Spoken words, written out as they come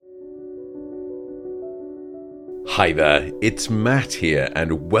Hi there, it's Matt here,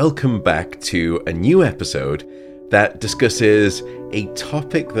 and welcome back to a new episode that discusses a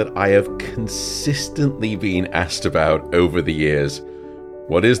topic that I have consistently been asked about over the years.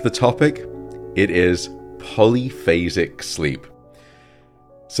 What is the topic? It is polyphasic sleep.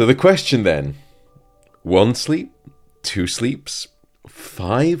 So the question then, 1 sleep, 2 sleeps,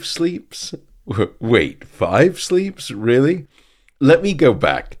 5 sleeps? Wait, 5 sleeps? Really? Let me go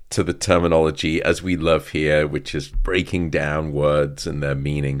back to the terminology as we love here, which is breaking down words and their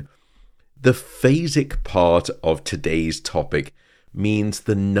meaning. The phasic part of today's topic means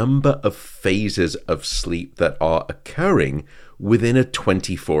the number of phases of sleep that are occurring within a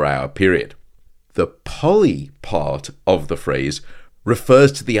 24-hour period. The poly part of the phrase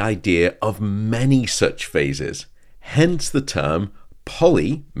refers to the idea of many such phases, hence the term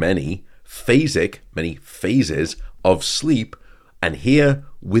poly, many, phasic, many phases of sleep, and here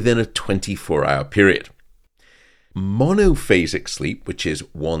within a 24-hour period. Monophasic sleep, which is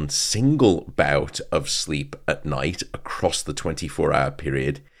one single bout of sleep at night across the 24-hour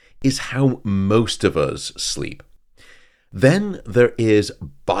period, is how most of us sleep. Then there is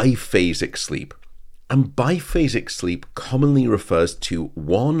biphasic sleep, and biphasic sleep commonly refers to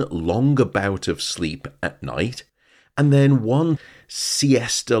one longer bout of sleep at night and then one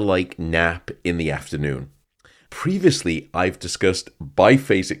siesta-like nap in the afternoon. Previously, I've discussed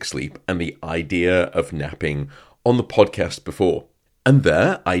biphasic sleep and the idea of napping on the podcast before. And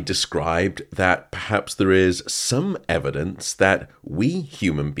there I described that perhaps there is some evidence that we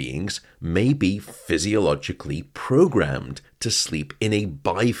human beings may be physiologically programmed to sleep in a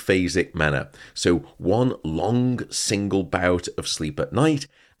biphasic manner. So one long single bout of sleep at night,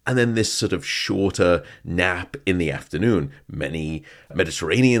 and then this sort of shorter nap in the afternoon. Many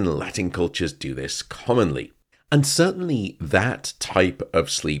Mediterranean and Latin cultures do this commonly. And certainly that type of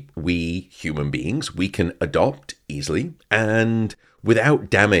sleep we human beings, we can adopt easily and without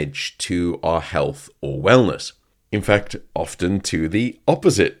damage to our health or wellness. In fact, often to the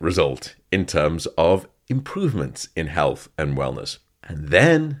opposite result in terms of improvements in health and wellness. And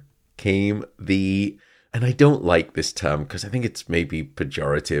then came and I don't like this term because I think it's maybe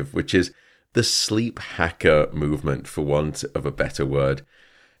pejorative, which is the sleep hacker movement, for want of a better word.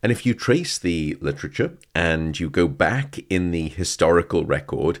 And if you trace the literature and you go back in the historical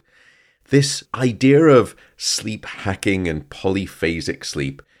record, this idea of sleep hacking and polyphasic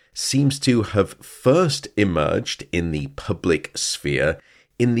sleep seems to have first emerged in the public sphere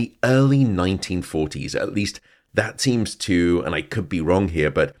in the early 1940s. At least that seems to, and I could be wrong here,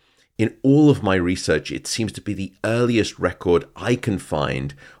 but in all of my research, it seems to be the earliest record I can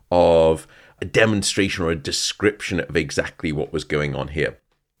find of a demonstration or a description of exactly what was going on here.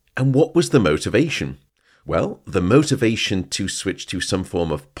 And what was the motivation? Well, the motivation to switch to some form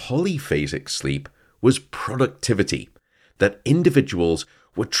of polyphasic sleep was productivity, that individuals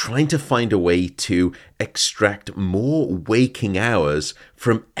were trying to find a way to extract more waking hours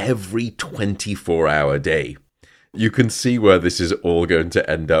from every 24-hour day. You can see where this is all going to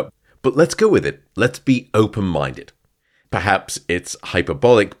end up, but let's go with it. Let's be open-minded. Perhaps it's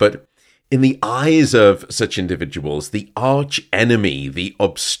hyperbolic, but in the eyes of such individuals, the arch enemy, the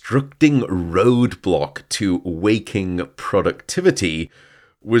obstructing roadblock to waking productivity,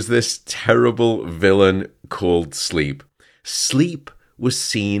 was this terrible villain called sleep. Sleep was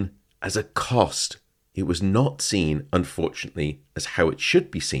seen as a cost. It was not seen, unfortunately, as how it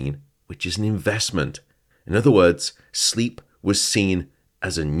should be seen, which is an investment. In other words, sleep was seen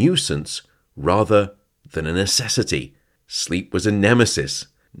as a nuisance rather than a necessity. Sleep was a nemesis,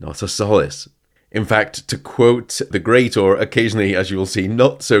 not a solace. In fact, to quote the great, or occasionally, as you will see,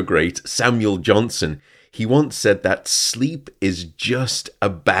 not so great, Samuel Johnson, he once said that sleep is just a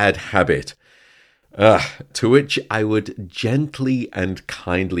bad habit. To which I would gently and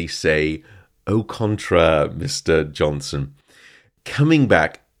kindly say, au contraire, Mr. Johnson. Coming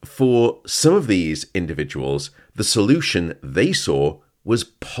back, for some of these individuals, the solution they saw was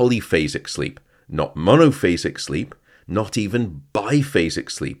polyphasic sleep, not monophasic sleep, not even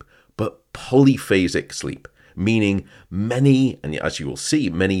biphasic sleep, but polyphasic sleep, meaning many, and as you will see,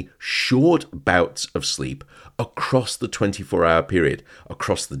 many short bouts of sleep across the 24-hour period,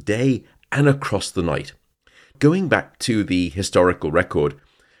 across the day and across the night. Going back to the historical record,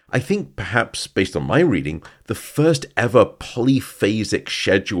 I think perhaps based on my reading, the first ever polyphasic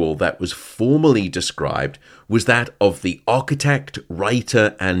schedule that was formally described was that of the architect,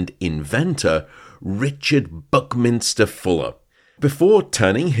 writer, and inventor Richard Buckminster Fuller. Before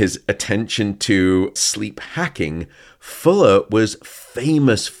turning his attention to sleep hacking, Fuller was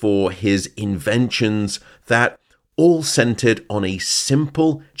famous for his inventions that all centered on a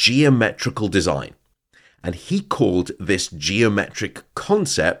simple geometrical design. and he called this geometric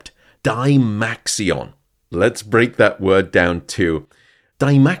concept dimaxion. Let's break that word down too.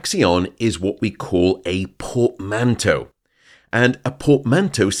 Dimaxion is what we call a portmanteau. And a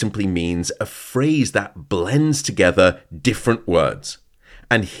portmanteau simply means a phrase that blends together different words.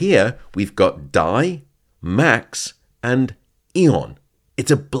 And here we've got di, max, and ion.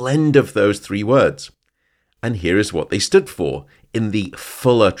 It's a blend of those three words. And here is what they stood for in the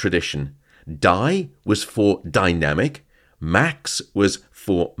Fuller tradition. Di was for dynamic, max was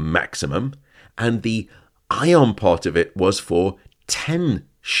for maximum, and the ion part of it was for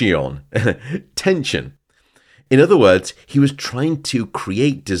tension. Tension. In other words, he was trying to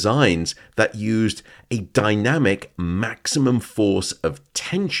create designs that used a dynamic maximum force of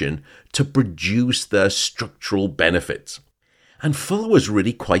tension to produce their structural benefits. And Fuller was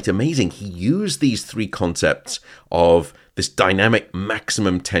really quite amazing. He used these three concepts of this dynamic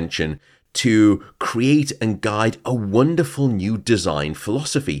maximum tension to create and guide a wonderful new design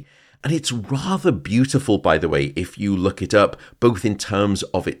philosophy. And it's rather beautiful, by the way, if you look it up, both in terms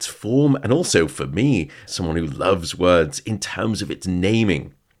of its form and also, for me, someone who loves words, in terms of its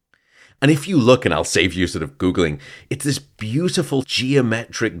naming. And if you look, and I'll save you sort of Googling, it's this beautiful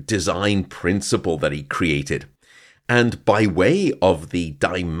geometric design principle that he created. And by way of the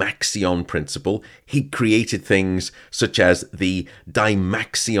dimaxion principle, he created things such as the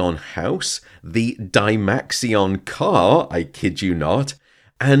dimaxion house, the dimaxion car, I kid you not,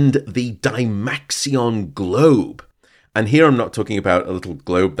 and the dimaxion globe. And here I'm not talking about a little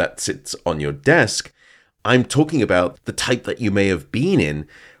globe that sits on your desk. I'm talking about the type that you may have been in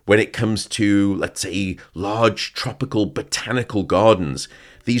when it comes to, let's say, large tropical botanical gardens.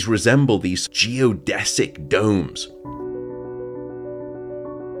 These resemble these geodesic domes.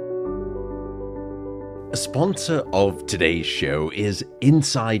 A sponsor of today's show is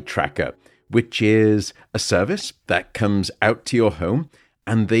Inside Tracker, which is a service that comes out to your home,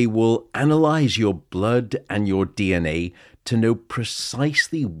 and they will analyze your blood and your DNA to know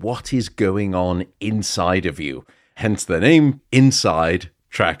precisely what is going on inside of you. Hence the name Inside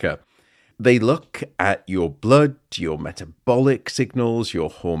Tracker. They look at your blood, your metabolic signals, your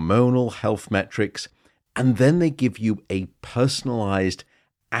hormonal health metrics, and then they give you a personalized,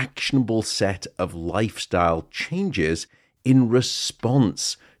 actionable set of lifestyle changes in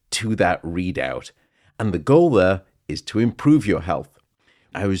response to that readout. And the goal there is to improve your health.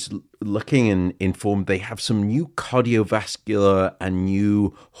 I was looking and informed they have some new cardiovascular and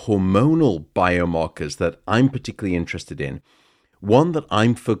new hormonal biomarkers that I'm particularly interested in. One that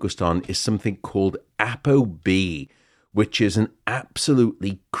I'm focused on is something called ApoB, which is an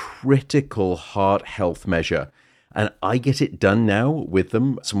absolutely critical heart health measure. And I get it done now with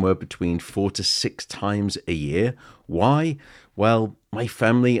them somewhere between 4 to 6 times a year. Why? Well, my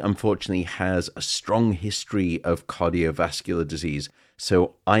family unfortunately has a strong history of cardiovascular disease,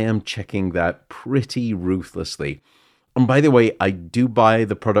 so I am checking that pretty ruthlessly. And by the way, I do buy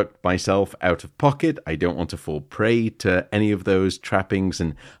the product myself out of pocket. I don't want to fall prey to any of those trappings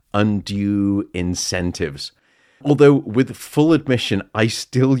and undue incentives. Although, with full admission, I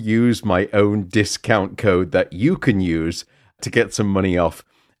still use my own discount code that you can use to get some money off.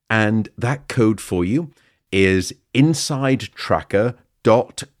 And that code for you is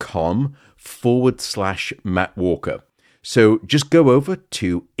insidetracker.com/Matt Walker. So just go over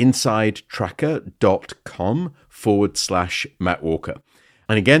to insidetracker.com/Matt Walker.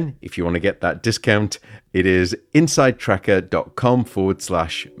 And again, if you want to get that discount, it is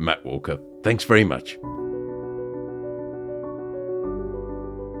insidetracker.com/Matt Walker. Thanks very much.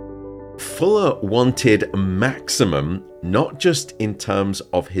 Fuller wanted maximum, not just in terms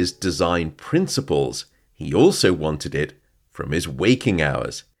of his design principles, he also wanted it from his waking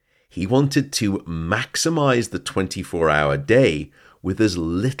hours. He wanted to maximize the 24-hour day with as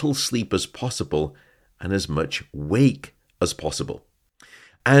little sleep as possible and as much wake as possible.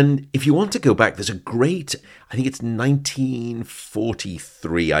 And if you want to go back, there's a great, I think it's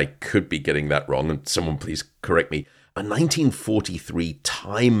 1943, I could be getting that wrong, and someone please correct me, a 1943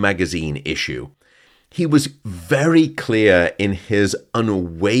 Time magazine issue. He was very clear in his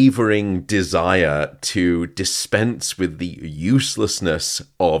unwavering desire to dispense with the uselessness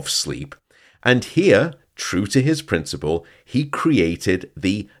of sleep. And here, true to his principle, he created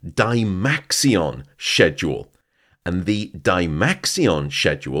the Dimaxion schedule. And the Dimaxion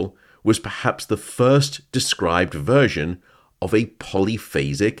schedule was perhaps the first described version of a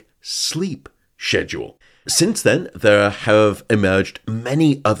polyphasic sleep schedule. Since then, there have emerged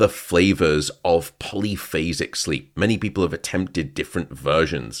many other flavors of polyphasic sleep. Many people have attempted different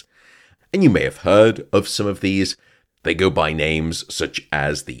versions. And you may have heard of some of these. They go by names such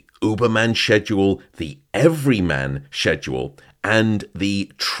as the Uberman schedule, the Everyman schedule, and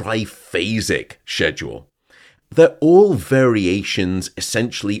the Triphasic schedule. They're all variations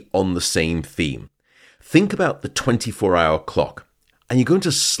essentially on the same theme. Think about the 24-hour clock, and you're going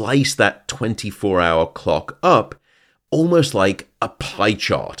to slice that 24-hour clock up almost like a pie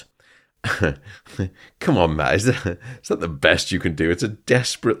chart. Come on, Matt, is that the best you can do? It's a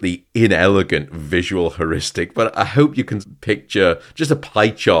desperately inelegant visual heuristic, but I hope you can picture just a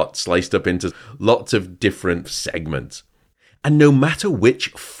pie chart sliced up into lots of different segments. And no matter which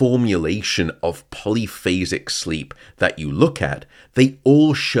formulation of polyphasic sleep that you look at, they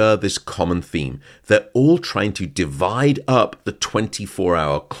all share this common theme. They're all trying to divide up the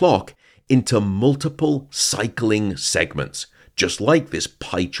 24-hour clock into multiple cycling segments, just like this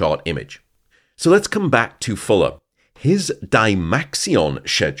pie chart image. So let's come back to Fuller. His Dymaxion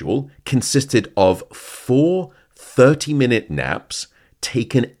schedule consisted of 4 30-minute naps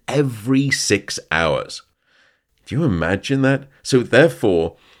taken every 6 hours. Do you imagine that? So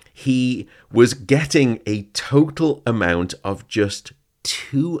therefore, he was getting a total amount of just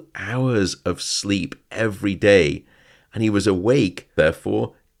 2 hours of sleep every day. And he was awake,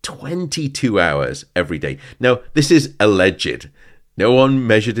 therefore, 22 hours every day. Now, this is alleged. No one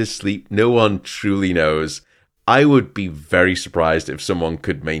measured his sleep. No one truly knows. I would be very surprised if someone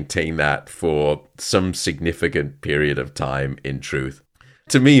could maintain that for some significant period of time, in truth.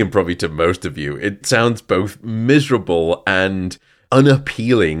 To me, and probably to most of you, it sounds both miserable and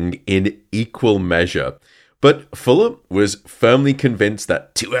unappealing in equal measure. But Fuller was firmly convinced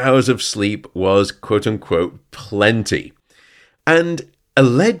that 2 hours of sleep was, quote-unquote, plenty. And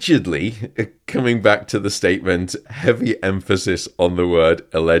allegedly, coming back to the statement, heavy emphasis on the word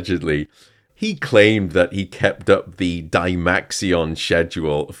allegedly, he claimed that he kept up the Dymaxion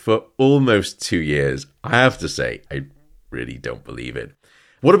schedule for almost 2 years. I have to say, I really don't believe it.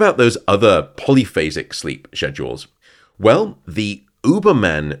 What about those other polyphasic sleep schedules? Well, the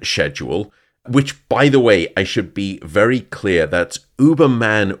Uberman schedule, which, by the way, I should be very clear, that's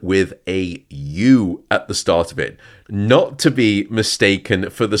Uberman with a U at the start of it, not to be mistaken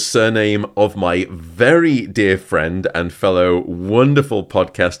for the surname of my very dear friend and fellow wonderful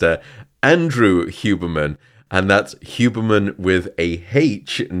podcaster, Andrew Huberman, and that's Huberman with a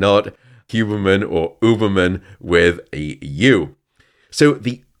H, not Huberman or Uberman with a U. So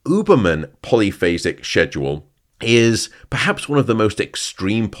the Uberman polyphasic schedule is perhaps one of the most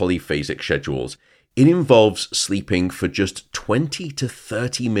extreme polyphasic schedules. It involves sleeping for just 20 to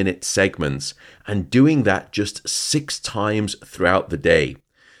 30 minute segments and doing that just 6 times throughout the day.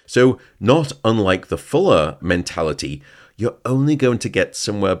 So not unlike the Fuller mentality, you're only going to get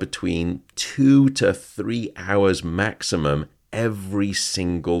somewhere between 2 to 3 hours maximum every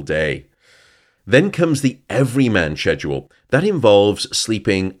single day. Then comes the Everyman schedule. That involves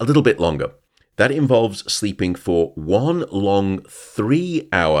sleeping a little bit longer. That involves sleeping for 1 long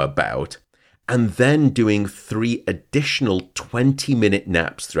 3-hour bout and then doing 3 additional 20-minute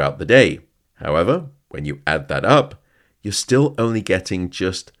naps throughout the day. However, when you add that up, you're still only getting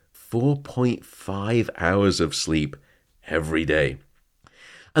just 4.5 hours of sleep every day.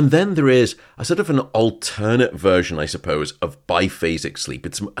 And then there is a sort of an alternate version, I suppose, of biphasic sleep.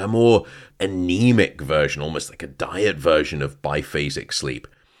 It's a more anemic version, almost like a diet version of biphasic sleep.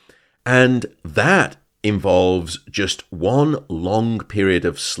 And that involves just 1 long period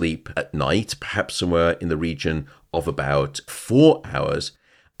of sleep at night, perhaps somewhere in the region of about 4 hours,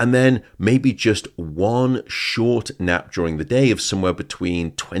 and then maybe just 1 short nap during the day of somewhere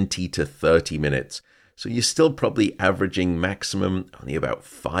between 20 to 30 minutes. So you're still probably averaging maximum only about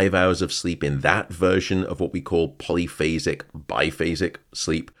 5 hours of sleep in that version of what we call polyphasic, biphasic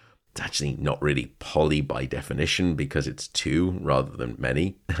sleep. It's actually not really poly by definition because it's 2 rather than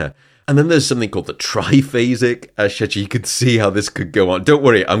many. And then there's something called the triphasic schedule. You can see how this could go on. Don't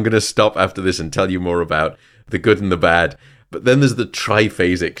worry, I'm going to stop after this and tell you more about the good and the bad. But then there's the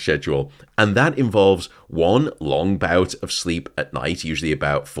triphasic schedule, and that involves 1 long bout of sleep at night, usually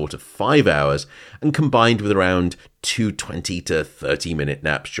about 4 to 5 hours, and combined with around 2 20 to 30 minute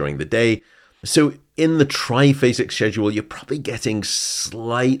naps during the day. So in the triphasic schedule, you're probably getting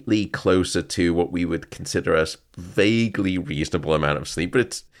slightly closer to what we would consider a vaguely reasonable amount of sleep,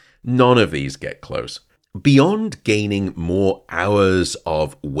 but none of these get close. Beyond gaining more hours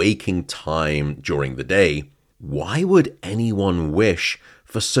of waking time during the day, why would anyone wish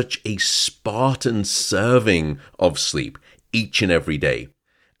for such a Spartan serving of sleep each and every day?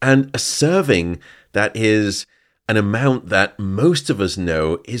 And a serving that is an amount that most of us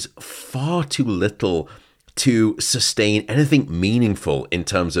know is far too little to sustain anything meaningful in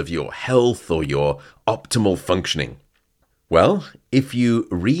terms of your health or your optimal functioning. Well, if you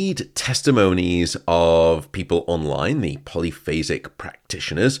read testimonies of people online, the polyphasic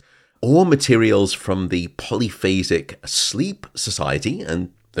practitioners, or materials from the Polyphasic Sleep Society,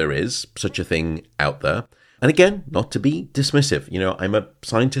 and there is such a thing out there, and again, not to be dismissive, I'm a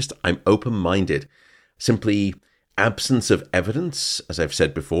scientist, I'm open-minded. Simply, absence of evidence, as I've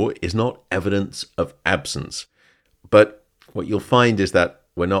said before, is not evidence of absence. But what you'll find is that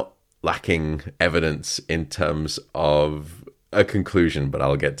we're not lacking evidence in terms of a conclusion, but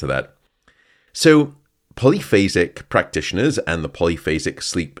I'll get to that. So, polyphasic practitioners and the polyphasic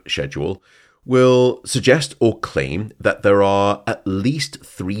sleep schedule will suggest or claim that there are at least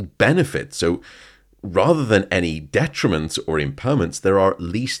 3 benefits. So, rather than any detriments or impairments, there are at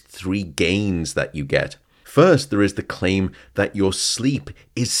least 3 gains that you get. First, there is the claim that your sleep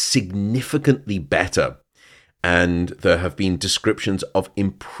is significantly better. And there have been descriptions of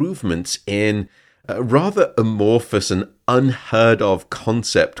improvements in a rather amorphous and unheard of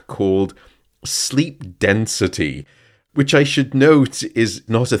concept called sleep density, which I should note is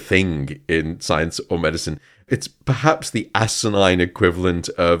not a thing in science or medicine. It's perhaps the asinine equivalent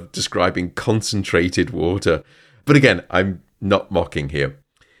of describing concentrated water. But again, I'm not mocking here.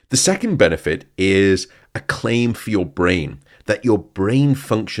 The second benefit is a claim for your brain, that your brain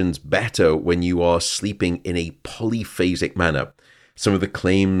functions better when you are sleeping in a polyphasic manner. Some of the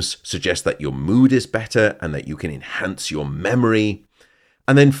claims suggest that your mood is better and that you can enhance your memory.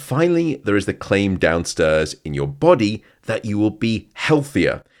 And then finally, there is the claim downstairs in your body that you will be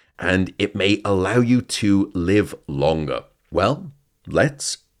healthier and it may allow you to live longer. Well,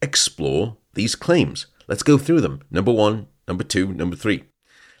 let's explore these claims. Let's go through them. Number 1, number 2, number 3.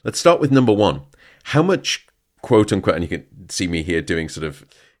 Let's start with number 1. How much, quote unquote, and you can see me here doing sort of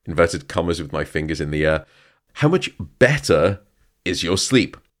inverted commas with my fingers in the air, how much better is your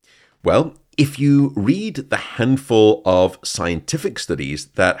sleep? Well, if you read the handful of scientific studies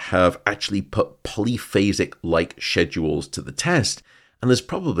that have actually put polyphasic-like schedules to the test, and there's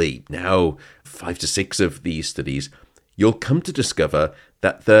probably now 5 to 6 of these studies, you'll come to discover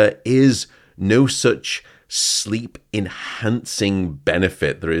that there is no such sleep enhancing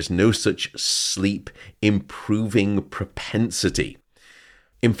benefit. There is no such sleep improving propensity.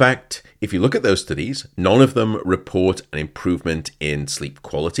 In fact, if you look at those studies, none of them report an improvement in sleep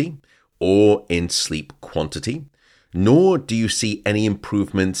quality or in sleep quantity, nor do you see any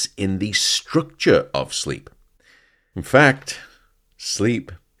improvements in the structure of sleep. In fact,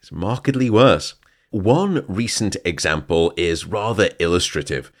 sleep is markedly worse. One recent example is rather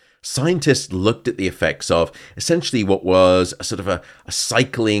illustrative. Scientists looked at the effects of essentially what was a sort of a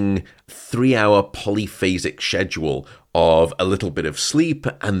cycling 3-hour polyphasic schedule of a little bit of sleep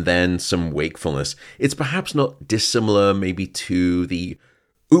and then some wakefulness. It's perhaps not dissimilar maybe to the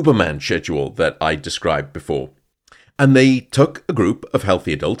Uberman schedule that I described before. And they took a group of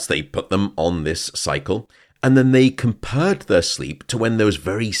healthy adults, they put them on this cycle, and then they compared their sleep to when those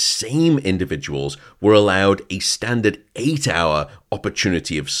very same individuals were allowed a standard 8-hour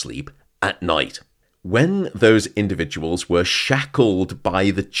opportunity of sleep at night. When those individuals were shackled by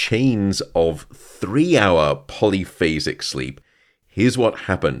the chains of 3-hour polyphasic sleep, here's what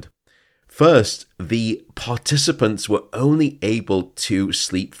happened. First, the participants were only able to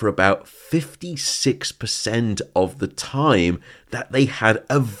sleep for about 56% of the time that they had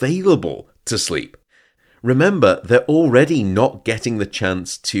available to sleep. Remember, they're already not getting the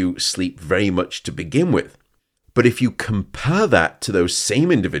chance to sleep very much to begin with. But if you compare that to those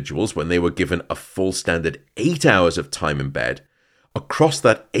same individuals when they were given a full standard 8 hours of time in bed, across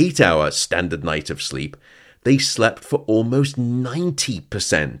that 8-hour standard night of sleep, they slept for almost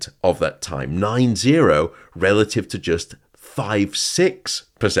 90% of that time, 90, relative to just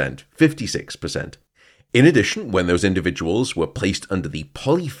 56%. In addition, when those individuals were placed under the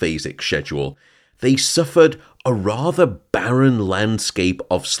polyphasic schedule, they suffered a rather barren landscape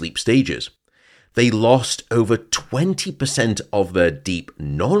of sleep stages. They lost over 20% of their deep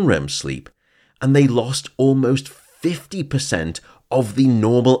non-REM sleep, and they lost almost 50% of the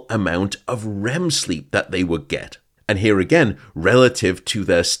normal amount of REM sleep that they would get. And here again, relative to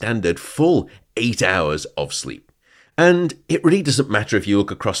their standard full 8 hours of sleep. And it really doesn't matter if you look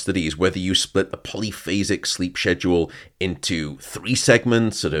across studies whether you split the polyphasic sleep schedule into 3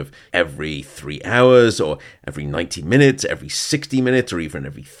 segments, sort of every 3 hours or every 90 minutes, every 60 minutes, or even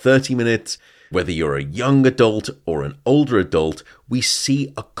every 30 minutes. Whether you're a young adult or an older adult, we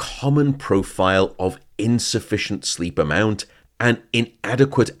see a common profile of insufficient sleep amount and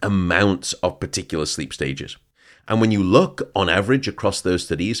inadequate amounts of particular sleep stages. And when you look on average across those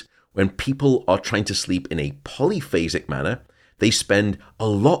studies, when people are trying to sleep in a polyphasic manner, they spend a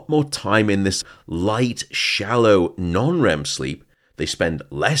lot more time in this light, shallow non-REM sleep. They spend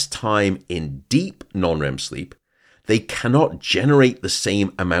less time in deep non-REM sleep. They cannot generate the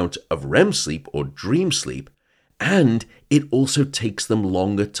same amount of REM sleep or dream sleep. And it also takes them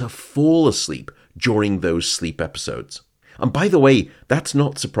longer to fall asleep during those sleep episodes. And by the way, that's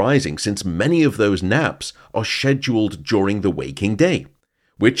not surprising since many of those naps are scheduled during the waking day,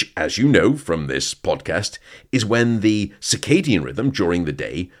 which, as you know from this podcast, is when the circadian rhythm during the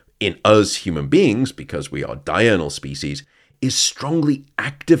day, in us human beings, because we are diurnal species, is strongly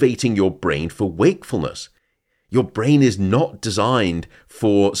activating your brain for wakefulness. Your brain is not designed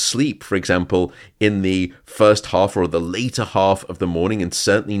for sleep, for example, in the first half or the later half of the morning, and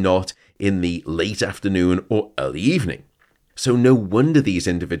certainly not in the late afternoon or early evening. So no wonder these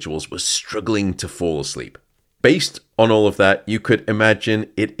individuals were struggling to fall asleep. Based on all of that, you could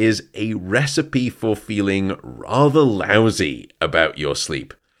imagine it is a recipe for feeling rather lousy about your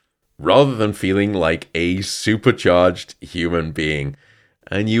sleep, rather than feeling like a supercharged human being.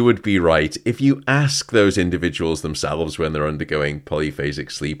 And you would be right. If you ask those individuals themselves when they're undergoing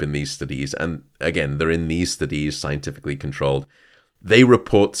polyphasic sleep in these studies, and again, they're in these studies scientifically controlled, they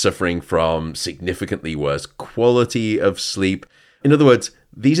report suffering from significantly worse quality of sleep. In other words,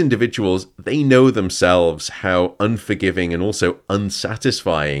 these individuals, they know themselves how unforgiving and also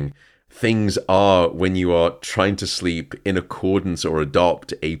unsatisfying things are when you are trying to sleep in accordance or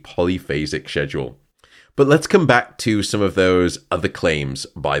adopt a polyphasic schedule. But let's come back to some of those other claims,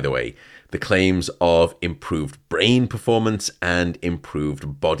 by the way. The claims of improved brain performance and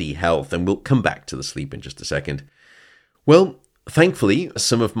improved body health. And we'll come back to the sleep in just a second. Well, thankfully,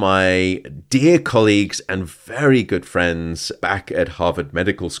 some of my dear colleagues and very good friends back at Harvard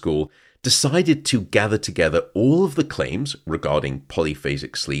Medical School decided to gather together all of the claims regarding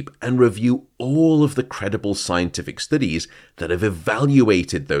polyphasic sleep and review all of the credible scientific studies that have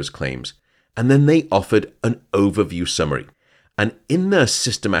evaluated those claims. And then they offered an overview summary. And in their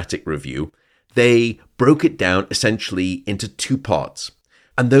systematic review, they broke it down essentially into two parts.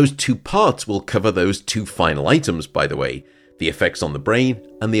 And those two parts will cover those two final items, by the way, the effects on the brain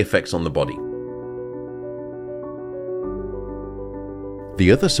and the effects on the body.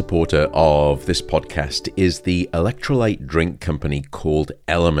 The other supporter of this podcast is the electrolyte drink company called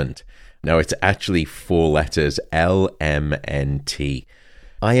Element. Now, it's actually 4 letters, LMNT.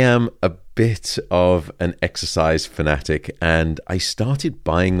 I am a bit of an exercise fanatic, and I started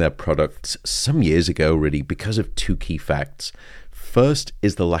buying their products some years ago, really, because of 2 key facts. First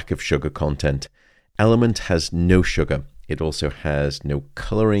is the lack of sugar content. Element has no sugar. It also has no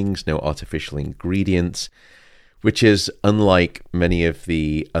colorings, no artificial ingredients, which is unlike many of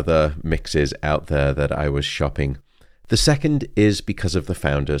the other mixes out there that I was shopping. The second is because of the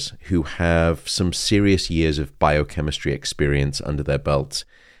founders, who have some serious years of biochemistry experience under their belts,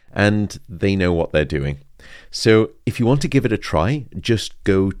 and they know what they're doing. So if you want to give it a try, just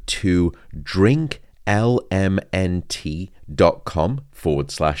go to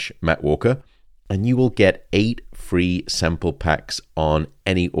drinklmnt.com/Matt Walker, and you will get 8 free sample packs on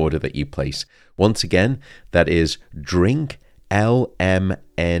any order that you place. Once again, that is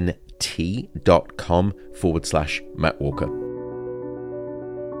drinklmnt.com/Matt Walker.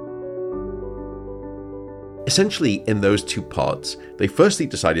 Essentially, in those 2 parts, they firstly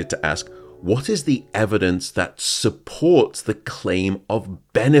decided to ask, what is the evidence that supports the claim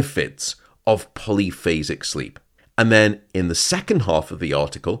of benefits of polyphasic sleep? And then in the second half of the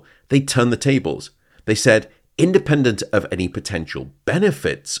article, they turned the tables. They said, independent of any potential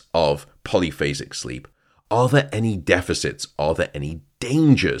benefits of polyphasic sleep, are there any deficits? Are there any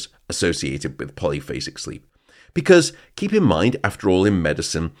dangers associated with polyphasic sleep? Because keep in mind, after all, in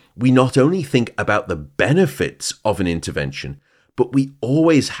medicine, we not only think about the benefits of an intervention, but we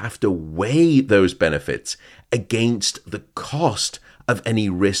always have to weigh those benefits against the cost of any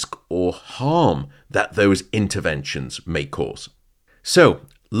risk or harm that those interventions may cause. So,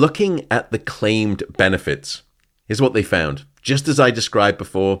 looking at the claimed benefits, here's what they found. Just as I described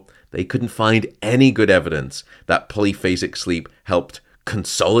before, they couldn't find any good evidence that polyphasic sleep helped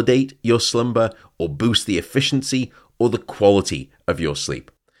consolidate your slumber or boost the efficiency or the quality of your sleep.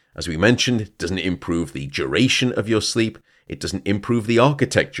 As we mentioned, it doesn't improve the duration of your sleep. It doesn't improve the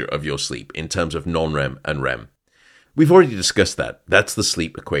architecture of your sleep in terms of non-REM and REM. We've already discussed that. That's the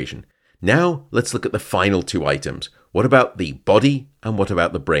sleep equation. Now let's look at the final 2 items. What about the body and what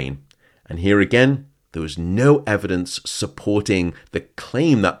about the brain? And here again, there was no evidence supporting the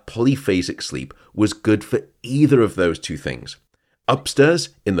claim that polyphasic sleep was good for either of those 2 things. Upstairs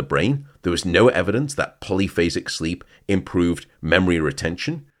in the brain, there was no evidence that polyphasic sleep improved memory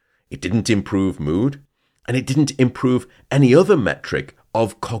retention. It didn't improve mood. And it didn't improve any other metric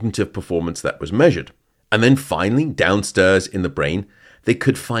of cognitive performance that was measured. And then finally, downstairs in the brain, they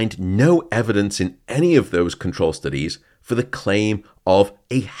could find no evidence in any of those control studies for the claim of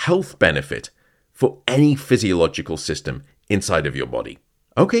a health benefit for any physiological system inside of your body.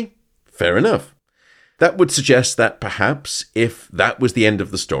 Okay, fair enough. That would suggest that perhaps if that was the end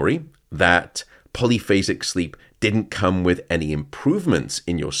of the story, that polyphasic sleep didn't come with any improvements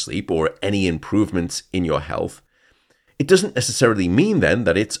in your sleep or any improvements in your health, it doesn't necessarily mean then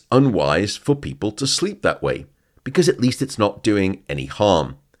that it's unwise for people to sleep that way, because at least it's not doing any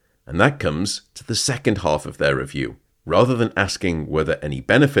harm. And that comes to the second half of their review. Rather than asking were there any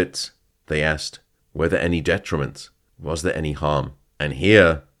benefits, they asked, were there any detriments? Was there any harm? And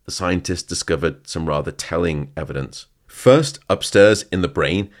here, the scientists discovered some rather telling evidence. First, upstairs in the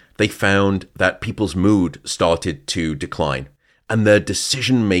brain, they found that people's mood started to decline, and their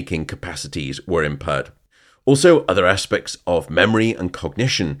decision-making capacities were impaired. Also, other aspects of memory and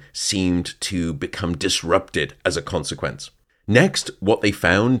cognition seemed to become disrupted as a consequence. Next, what they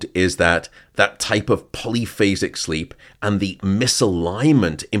found is that type of polyphasic sleep and the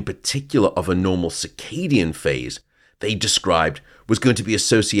misalignment in particular of a normal circadian phase they described was going to be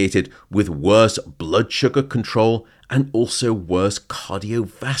associated with worse blood sugar control and also worse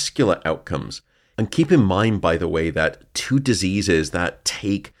cardiovascular outcomes. And keep in mind, by the way, that two diseases that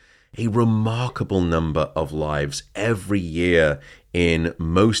take a remarkable number of lives every year in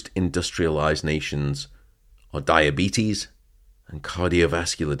most industrialized nations are diabetes and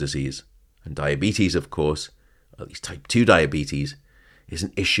cardiovascular disease. And diabetes, of course, at least type 2 diabetes, is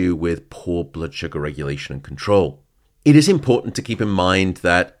an issue with poor blood sugar regulation and control. It is important to keep in mind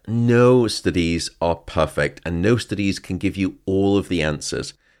that no studies are perfect and no studies can give you all of the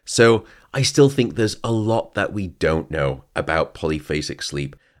answers. So I still think there's a lot that we don't know about polyphasic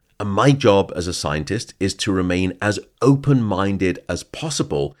sleep. And my job as a scientist is to remain as open-minded as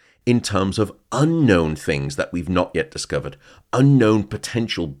possible in terms of unknown things that we've not yet discovered, unknown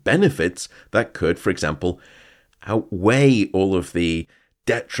potential benefits that could, for example, outweigh all of the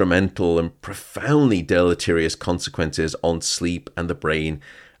detrimental and profoundly deleterious consequences on sleep and the brain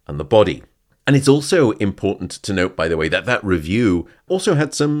and the body. And it's also important to note, by the way, that review also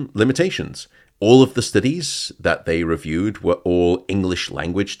had some limitations. All of the studies that they reviewed were all English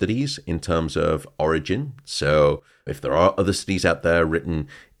language studies in terms of origin. So if there are other studies out there written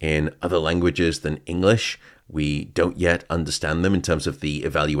in other languages than English, we don't yet understand them in terms of the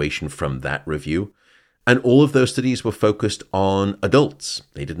evaluation from that review. And all of those studies were focused on adults.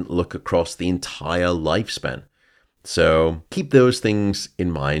 They didn't look across the entire lifespan. So keep those things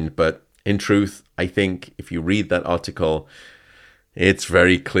in mind. But in truth, I think if you read that article, it's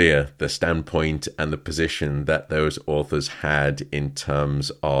very clear the standpoint and the position that those authors had in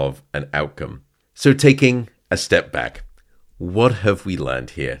terms of an outcome. So taking a step back, what have we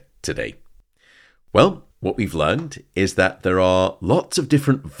learned here today? Well, what we've learned is that there are lots of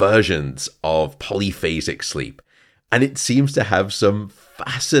different versions of polyphasic sleep, and it seems to have some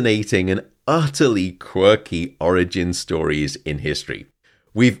fascinating and utterly quirky origin stories in history.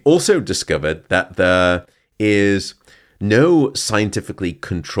 We've also discovered that there is no scientifically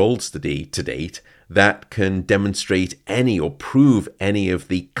controlled study to date that can demonstrate any or prove any of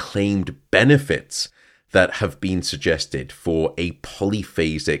the claimed benefits that have been suggested for a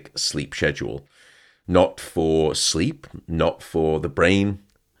polyphasic sleep schedule. Not for sleep, not for the brain,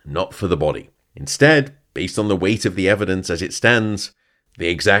 not for the body. Instead, based on the weight of the evidence as it stands, the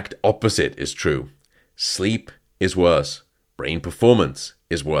exact opposite is true. Sleep is worse. Brain performance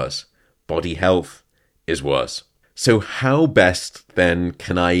is worse. Body health is worse. So how best then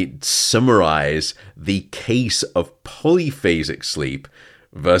can I summarize the case of polyphasic sleep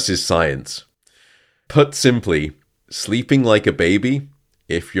versus science? Put simply, sleeping like a baby,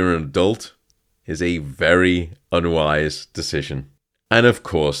 if you're an adult, is a very unwise decision. And of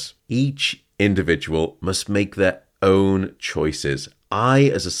course, each individual must make their own choices. I,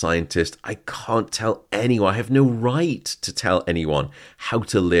 as a scientist, I can't tell anyone, I have no right to tell anyone how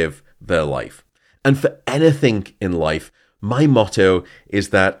to live their life. And for anything in life, my motto is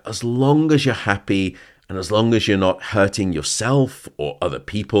that as long as you're happy and as long as you're not hurting yourself or other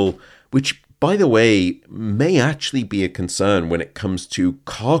people, which, by the way, may actually be a concern when it comes to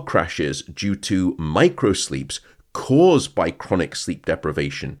car crashes due to microsleeps caused by chronic sleep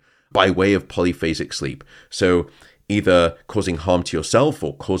deprivation by way of polyphasic sleep. So either causing harm to yourself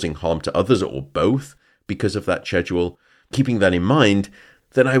or causing harm to others or both because of that schedule. Keeping that in mind,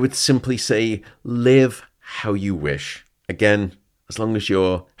 then I would simply say, live how you wish. Again, as long as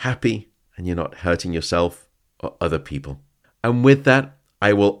you're happy and you're not hurting yourself or other people. And with that,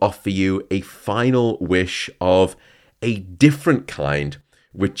 I will offer you a final wish of a different kind,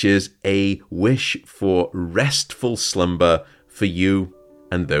 which is a wish for restful slumber for you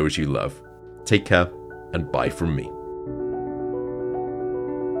and those you love. Take care, and bye from me.